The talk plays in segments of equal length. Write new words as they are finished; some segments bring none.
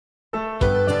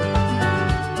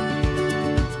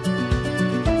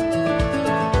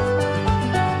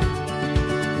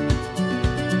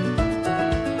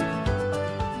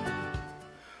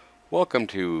Welcome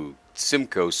to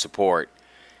CIMCO Support.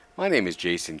 My name is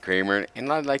Jason Kramer,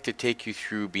 and I'd like to take you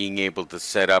through being able to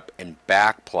set up and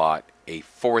backplot a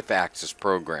fourth axis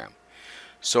program.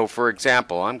 So for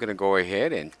example, I'm going to go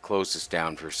ahead and close this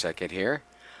down for a second here.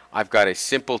 I've got a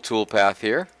simple toolpath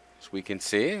here, as we can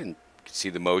see, and you can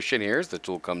see the motion here as the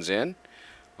tool comes in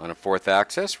on a fourth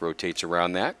axis, rotates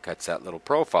around that, cuts that little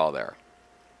profile there.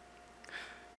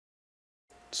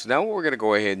 So now what we're going to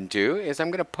go ahead and do is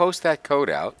I'm going to post that code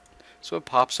out so it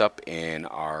pops up in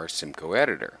our CIMCO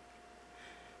editor.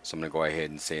 So I'm going to go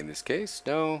ahead and say in this case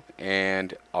no,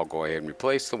 and I'll go ahead and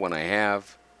replace the one I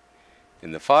have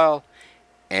in the file,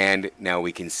 and now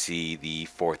we can see the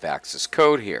fourth axis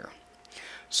code here.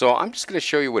 So I'm just going to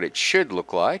show you what it should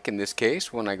look like in this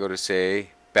case. When I go to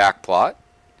say backplot,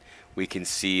 we can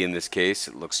see in this case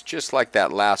it looks just like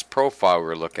that last profile we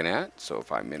were looking at. So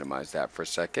if I minimize that for a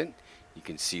second, you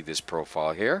can see this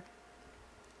profile here.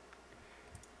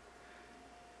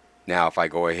 Now if I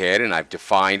go ahead and I've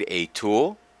defined a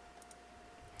tool,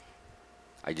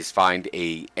 I just find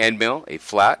a end mill, a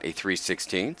flat, a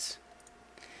 3/16.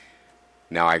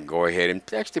 Now I can go ahead and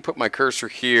actually put my cursor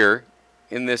here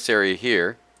in this area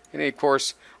here, and of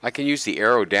course I can use the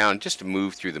arrow down just to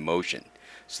move through the motion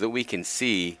so that we can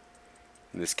see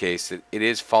in this case that it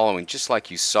is following just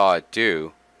like you saw it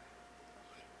do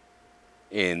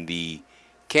in the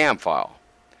CAM file.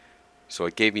 So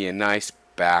it gave me a nice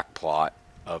backplot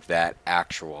of that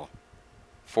actual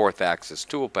fourth axis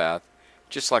toolpath,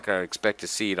 just like I'd expect to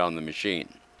see it on the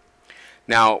machine.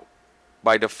 Now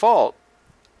by default,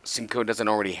 CIMCO doesn't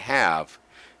already have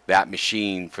that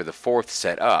machine for the fourth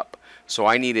set up, so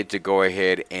I needed to go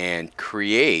ahead and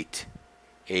create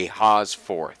a Haas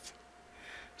fourth.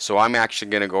 So I'm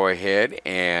actually going to go ahead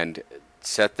and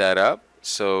set that up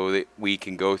so that we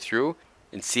can go through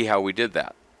and see how we did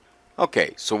that.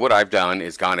 Okay, so what I've done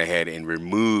is gone ahead and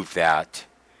removed that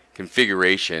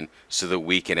configuration so that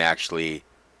we can actually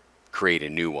create a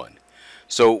new one.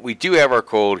 So we do have our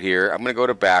code here. I'm going to go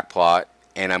to backplot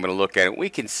and I'm going to look at it. We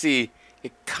can see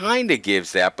it kind of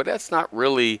gives that, but that's not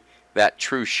really that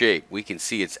true shape. We can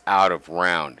see it's out of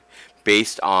round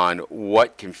based on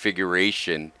what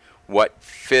configuration, what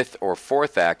fifth or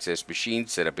fourth axis machine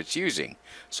setup it's using.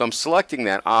 So I'm selecting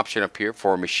that option up here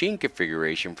for machine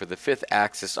configuration for the fifth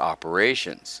axis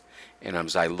operations. And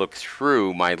as I look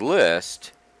through my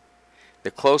list, the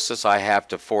closest I have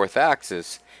to fourth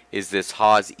axis is this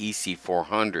Haas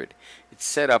EC400. It's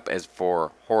set up as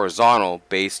for horizontal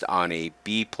based on a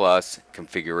B+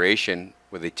 configuration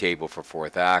with a table for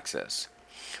fourth axis.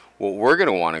 What we're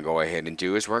going to want to go ahead and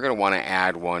do is we're going to want to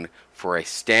add one for a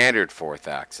standard fourth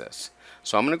axis.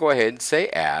 So I'm going to go ahead and say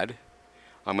add.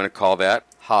 I'm going to call that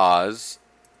Haas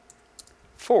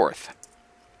fourth.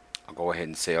 I'll go ahead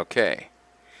and say OK.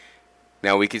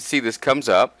 Now we can see this comes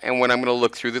up, and when I'm going to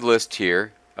look through the list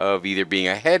here of either being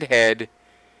a head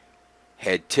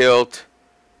tilt,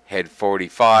 head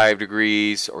 45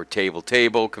 degrees, or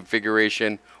table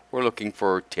configuration, we're looking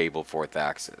for table fourth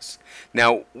axis.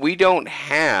 Now we don't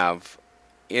have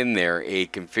in there a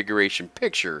configuration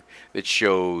picture that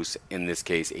shows in this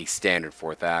case a standard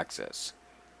fourth axis.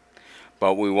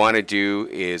 But what we want to do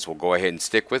is we'll go ahead and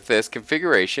stick with this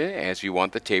configuration as we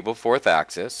want the table fourth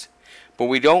axis, but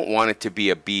we don't want it to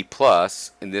be a B+.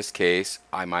 In this case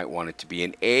I might want it to be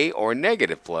an A or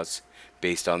negative plus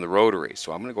based on the rotary.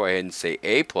 So I'm going to go ahead and say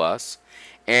A+,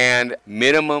 and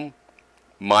minimum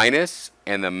minus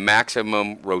and the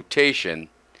maximum rotation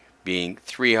being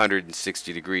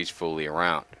 360 degrees fully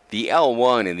around. The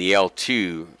L1 and the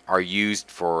L2 are used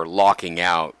for locking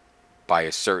out by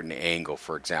a certain angle,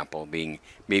 for example, being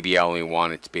maybe I only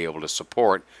want it to be able to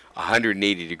support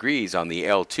 180 degrees on the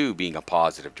L2 being a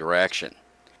positive direction.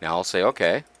 Now I'll say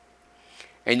OK,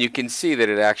 and you can see that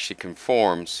it actually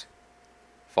conforms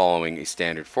following a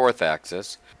standard fourth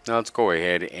axis. Now let's go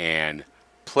ahead and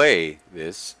play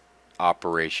this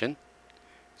operation.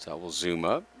 So I will zoom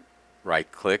up, right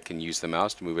click and use the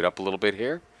mouse to move it up a little bit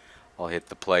here. I'll hit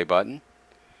the play button.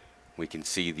 We can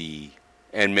see the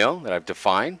end mill that I've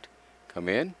defined come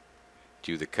in,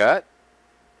 do the cut,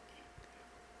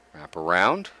 wrap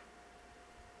around,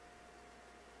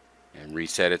 and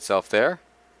reset itself there,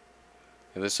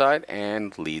 the other side,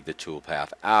 and lead the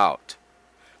toolpath out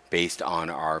based on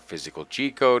our physical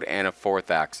G code and a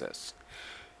fourth axis.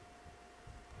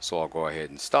 So I'll go ahead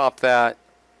and stop that.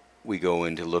 We go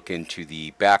in to look into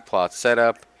the backplot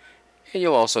setup, and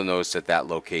you'll also notice that that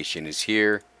location is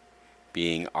here,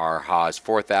 being our Haas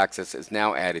fourth axis is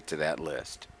now added to that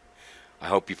list. I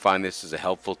hope you find this as a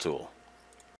helpful tool.